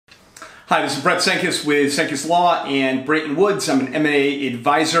Hi, this is Braaten Cenkus with Cenkus Law and Braaten Woods. I'm an M&A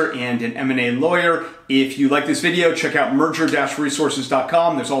advisor and an M&A lawyer. If you like this video, check out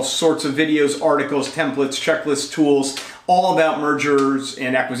merger-resources.com. There's all sorts of videos, articles, templates, checklists, tools, all about mergers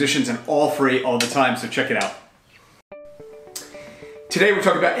and acquisitions, and all free all the time, so check it out. Today we're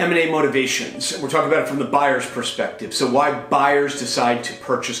talking about M&A motivations. We're talking about it from the buyer's perspective. So why buyers decide to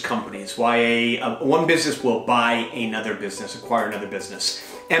purchase companies, why one business will buy another business, acquire another business.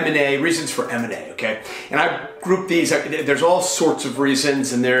 M&A, reasons for M&A, okay? And I group these, there's all sorts of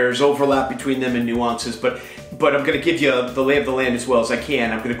reasons and there's overlap between them and nuances, but I'm gonna give you the lay of the land as well as I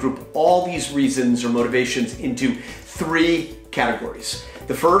can. I'm gonna group all these reasons or motivations into three categories.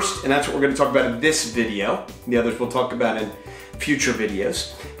 The first, and that's what we're gonna talk about in this video, the others we'll talk about in future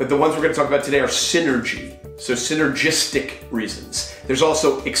videos, but the ones we're going to talk about today are synergy, so synergistic reasons. There's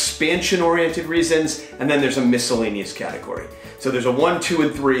also expansion-oriented reasons, and then there's a miscellaneous category. So there's a 1, 2,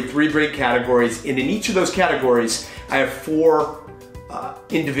 and 3 great categories, and in each of those categories, I have four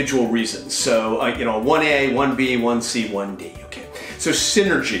individual reasons. So, 1A, 1B, 1C, 1D, okay? So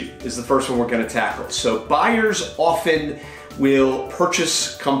synergy is the first one we're going to tackle. So buyers often will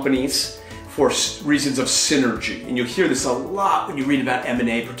purchase companies for reasons of synergy. And you'll hear this a lot when you read about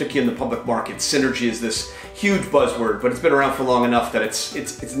M&A, particularly in the public market. Synergy is this huge buzzword, but it's been around for long enough that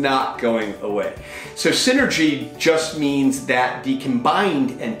it's not going away. So synergy just means that the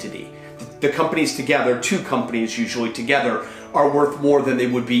combined entity, the companies together, two companies usually together, are worth more than they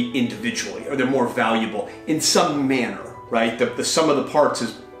would be individually, or they're more valuable in some manner, right? The sum of the parts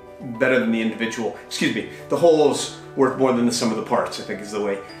is better than the individual. Excuse me, the whole is worth more than the sum of the parts, I think is the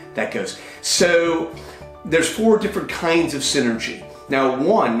way that goes. So there's four different kinds of synergy. Now,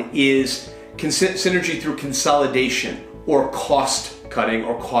 one is synergy through consolidation or cost cutting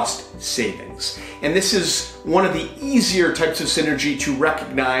or cost savings. And this is one of the easier types of synergy to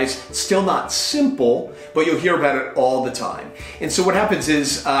recognize. Still not simple, but you'll hear about it all the time. And so what happens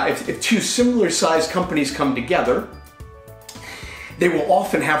is if two similar sized companies come together, they will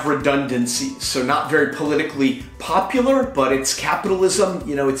often have redundancies, so not very politically popular, but it's capitalism.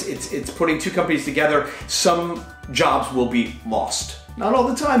 It's putting two companies together. Some jobs will be lost. Not all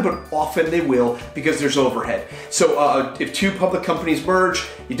the time, but often they will because there's overhead. So if two public companies merge,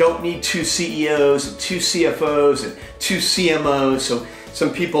 you don't need two CEOs and two CFOs and two CMOs. So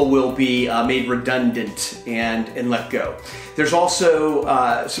some people will be made redundant and let go. There's also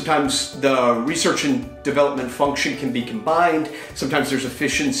sometimes the research and development function can be combined. Sometimes there's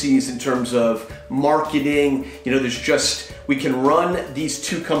efficiencies in terms of marketing. We can run these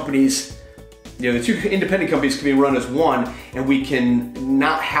two companies, the two independent companies can be run as one, and we can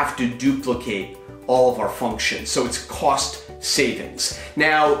not have to duplicate all of our functions. So it's cost savings.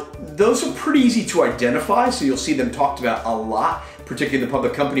 Now, those are pretty easy to identify, so you'll see them talked about a lot, particularly in the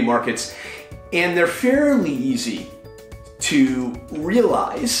public company markets, and they're fairly easy to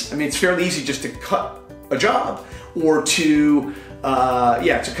realize. I mean, it's fairly easy just to cut a job or to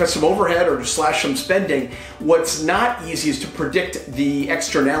cut some overhead or to slash some spending. What's not easy is to predict the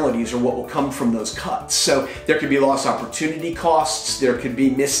externalities or what will come from those cuts. So there could be lost opportunity costs, there could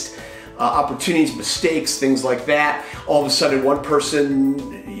be missed opportunities, mistakes, things like that. All of a sudden one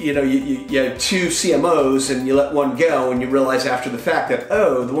person, you have two CMOs and you let one go and you realize after the fact that,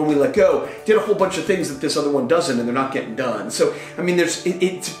 oh, the one we let go did a whole bunch of things that this other one doesn't and they're not getting done. So, I mean,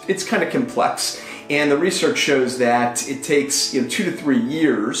 it's kind of complex, and the research shows that it takes 2 to 3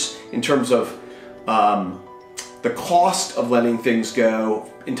 years in terms of the cost of letting things go,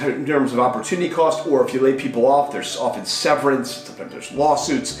 in terms of opportunity cost, or if you lay people off, there's often severance, sometimes there's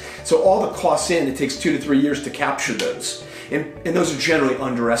lawsuits. So all the costs it takes 2 to 3 years to capture those. And those are generally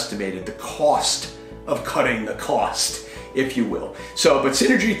underestimated, the cost of cutting the cost, if you will. So, but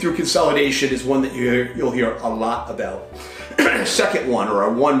synergy through consolidation is one that you'll hear a lot about. Second one, or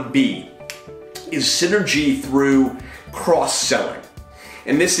a 1B, is synergy through cross-selling.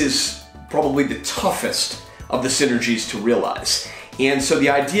 And this is probably the toughest of the synergies to realize. And so the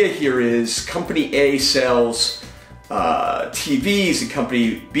idea here is company A sells TVs and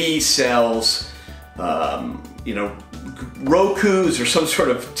company B sells, Roku's or some sort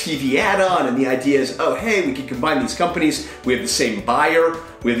of TV add-on, and the idea is, oh, hey, we can combine these companies. We have the same buyer,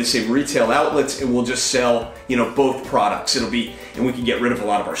 we have the same retail outlets, and we'll just sell, both products. And we can get rid of a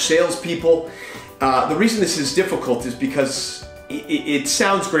lot of our salespeople. The reason this is difficult is because it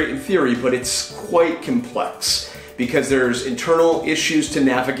sounds great in theory, but it's quite complex because there's internal issues to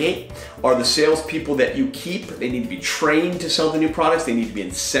navigate. Are the salespeople that you keep, they need to be trained to sell the new products, they need to be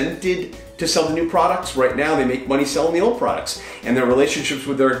incented to sell the new products. Right now they make money selling the old products, and their relationships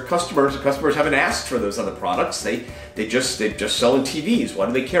with their customers, the customers haven't asked for those other products. They just selling TVs. Why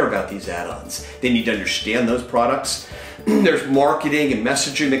do they care about these add-ons? They need to understand those products. There's marketing and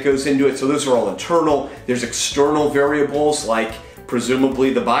messaging that goes into it, so those are all internal. There's external variables, like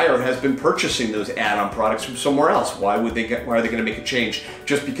presumably the buyer has been purchasing those add-on products from somewhere else. Why are they going to make a change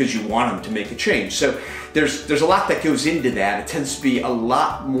just because you want them to make a change? So there's a lot that goes into that. It tends to be a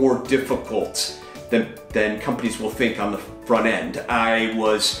lot more difficult than companies will think on the front end. I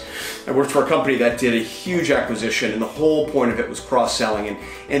worked for a company that did a huge acquisition, and the whole point of it was cross-selling, and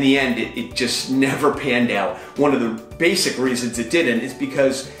in the end it just never panned out. One of the basic reasons it didn't is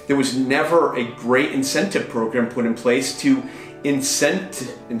because there was never a great incentive program put in place to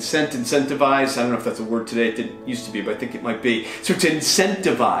incentivize, I don't know if that's a word today, it didn't used to be, but I think it might be. So to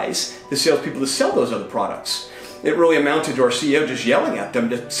incentivize the salespeople to sell those other products. It really amounted to our CEO just yelling at them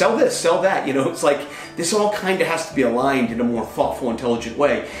to sell this, sell that. You know, it's like this all kind of has to be aligned in a more thoughtful, intelligent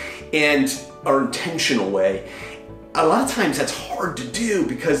way, or intentional way. A lot of times that's hard to do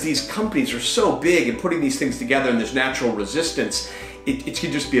because these companies are so big, and putting these things together and there's natural resistance, it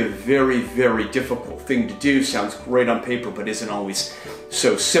can just be a very, very difficult thing to do. Sounds great on paper, but isn't always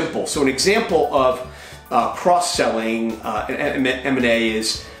so simple. So an example of cross-selling M&A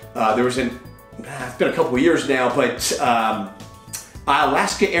is, it's been a couple of years now, but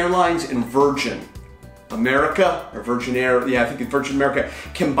Alaska Airlines and Virgin America, or Virgin Air, yeah, I think it's Virgin America,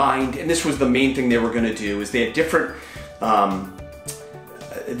 combined, and this was the main thing they were going to do, is they had different,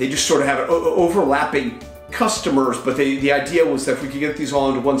 they just sort of have overlapping customers, but the idea was that if we could get these all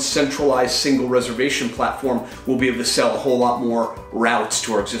into one centralized single reservation platform, we'll be able to sell a whole lot more routes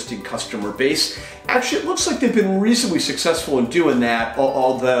to our existing customer base. Actually, it looks like they've been reasonably successful in doing that,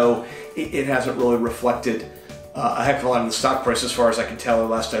 although it hasn't really reflected a heck of a lot in the stock price as far as I can tell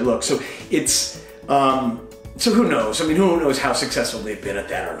last I looked. So it's, so who knows? I mean, who knows how successful they've been at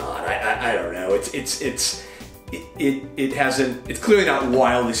that or not? I don't know. It's clearly not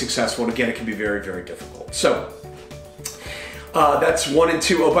wildly successful, and again, it can be very, very difficult. So that's 1 and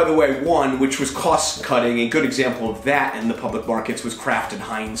 2. Oh, by the way, 1, which was cost cutting, a good example of that in the public markets was Kraft and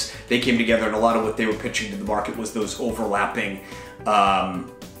Heinz. They came together, and a lot of what they were pitching to the market was those overlapping,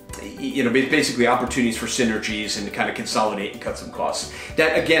 basically opportunities for synergies and to kind of consolidate and cut some costs.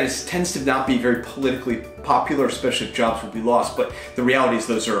 That, again, tends to not be very politically popular, especially if jobs will be lost, but the reality is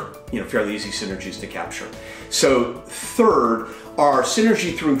those are, fairly easy synergies to capture. So third are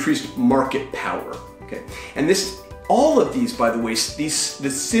synergy through increased market power. Okay, and all of these, by the way, the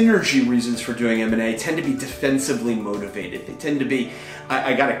synergy reasons for doing M&A tend to be defensively motivated. They tend to be,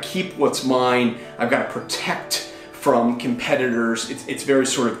 I got to keep what's mine, I've got to protect from competitors. It's very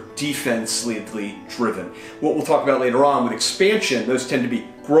sort of defensively driven. What we'll talk about later on with expansion, those tend to be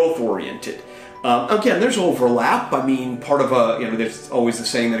growth oriented. Again, there's overlap. I mean, part of there's always the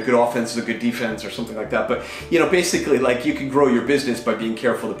saying that a good offense is a good defense or something like that. But, basically, like, you can grow your business by being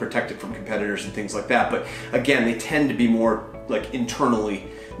careful to protect it from competitors and things like that. But again, they tend to be more like internally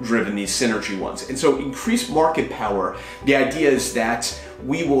driven, these synergy ones. And so increased market power, the idea is that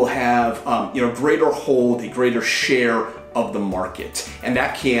we will have, greater hold, a greater share of the market. And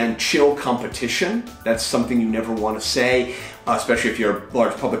that can chill competition. That's something you never want to say. Especially if you're a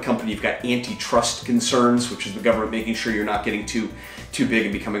large public company, you've got antitrust concerns, which is the government making sure you're not getting too big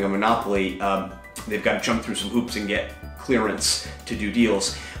and becoming a monopoly. They've got to jump through some hoops and get clearance to do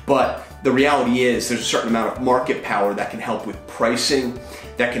deals. But the reality is there's a certain amount of market power that can help with pricing,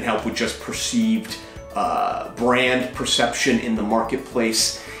 that can help with just perceived brand perception in the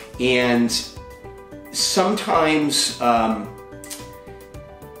marketplace. And sometimes,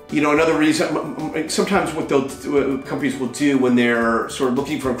 another reason, sometimes what companies will do when they're sort of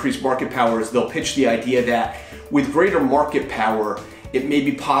looking for increased market power is they'll pitch the idea that with greater market power, it may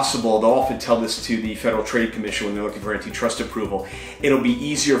be possible, they'll often tell this to the Federal Trade Commission when they're looking for antitrust approval, it'll be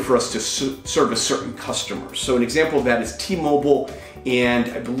easier for us to service certain customers. So an example of that is T-Mobile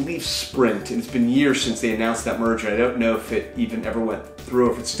and I believe Sprint, and it's been years since they announced that merger. I don't know if it even ever went through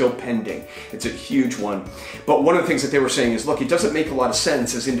or if it's still pending. It's a huge one. But one of the things that they were saying is, look, it doesn't make a lot of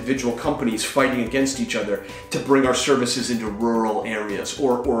sense as individual companies fighting against each other to bring our services into rural areas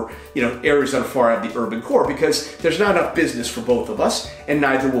or areas that are far out of the urban core, because there's not enough business for both of us, and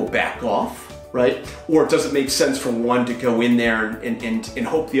neither will back off, right? Or it doesn't make sense for one to go in there and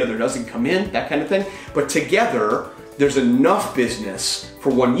hope the other doesn't come in, that kind of thing. But together, there's enough business for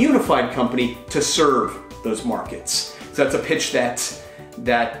one unified company to serve those markets. So that's a pitch that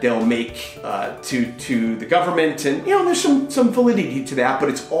that they'll make to the government, and there's some validity to that, but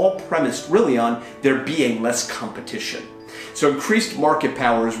it's all premised really on there being less competition. So increased market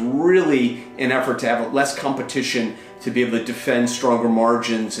power is really an effort to have less competition to be able to defend stronger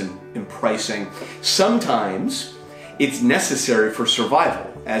margins and pricing. Sometimes it's necessary for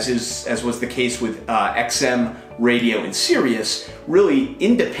survival, as was the case with XM radio and Sirius. Really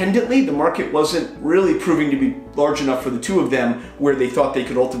independently, the market wasn't really proving to be large enough for the two of them where they thought they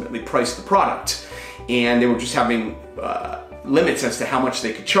could ultimately price the product, and they were just having limits as to how much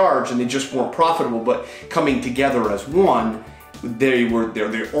they could charge, and they just weren't profitable. But coming together as one, they're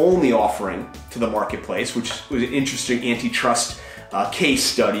their only offering to the marketplace, which was an interesting antitrust case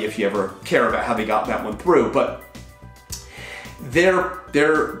study if you ever care about how they got that one through. But their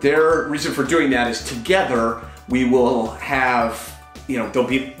reason for doing that is together we will have, we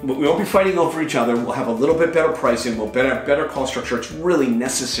won't be fighting over each other. We'll have a little bit better pricing. We'll have better cost structure. It's really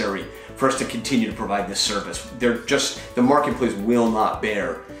necessary for us to continue to provide this service. The marketplace will not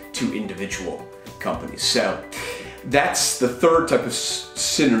bear two individual companies. So that's the third type of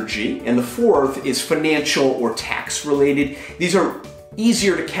synergy. And the fourth is financial or tax related. These are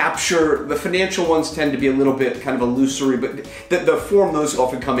easier to capture. The financial ones tend to be a little bit kind of illusory, but the form those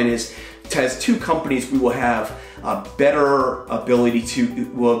often come in is, as two companies, we will have a better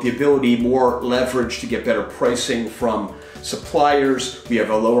ability more leverage to get better pricing from suppliers. We have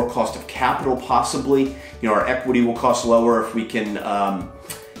a lower cost of capital possibly. Our equity will cost lower if we can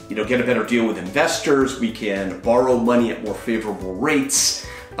get a better deal with investors. We can borrow money at more favorable rates.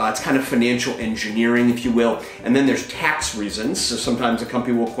 It's kind of financial engineering, if you will. And then there's tax reasons. So sometimes a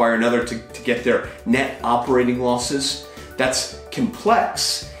company will acquire another to get their net operating losses. That's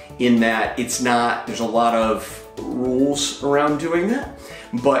complex in that there's a lot of rules around doing that.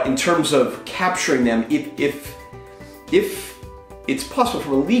 But in terms of capturing them, if it's possible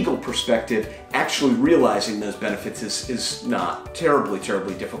from a legal perspective, actually realizing those benefits is not terribly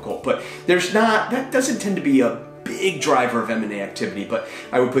difficult. But that doesn't tend to be a big driver of M&A activity, but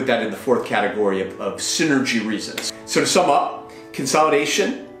I would put that in the fourth category of synergy reasons. So to sum up,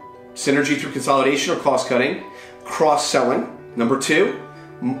 consolidation, synergy through consolidation or cost cutting, cross-selling, number 2,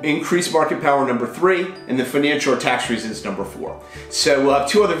 increased market power, number 3, and the financial or tax reasons, number 4. So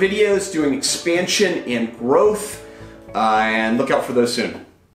 2 other videos doing expansion and growth, and look out for those soon.